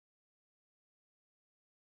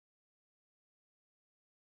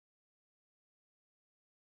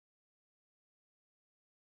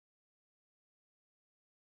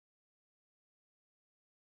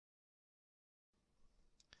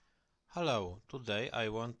Hello, today I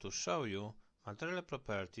want to show you material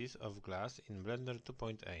properties of glass in Blender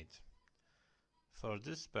 2.8. For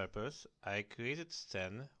this purpose I created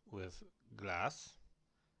scene with glass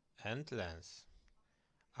and lens.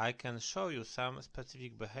 I can show you some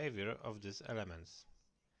specific behavior of these elements.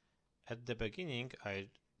 At the beginning I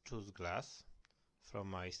choose glass from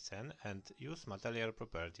my scene and use material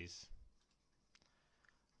properties.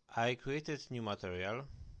 I created new material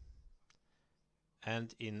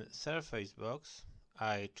and in surface box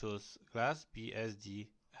I choose glass BSDF.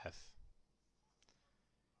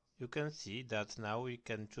 You can see that now we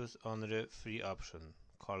can choose only three options: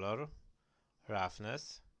 color,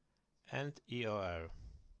 roughness and IOR.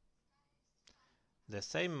 The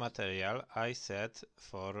same material I set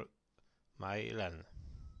for my lens.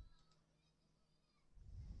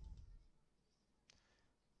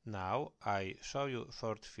 Now I show you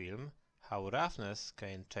short film how roughness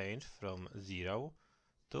can change from 0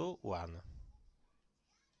 to 1.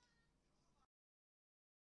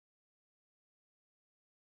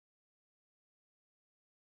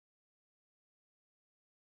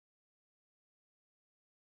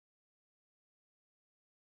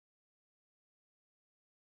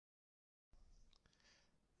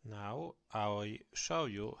 Now I show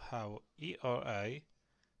you how IOR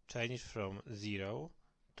changed from 0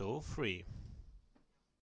 to 3.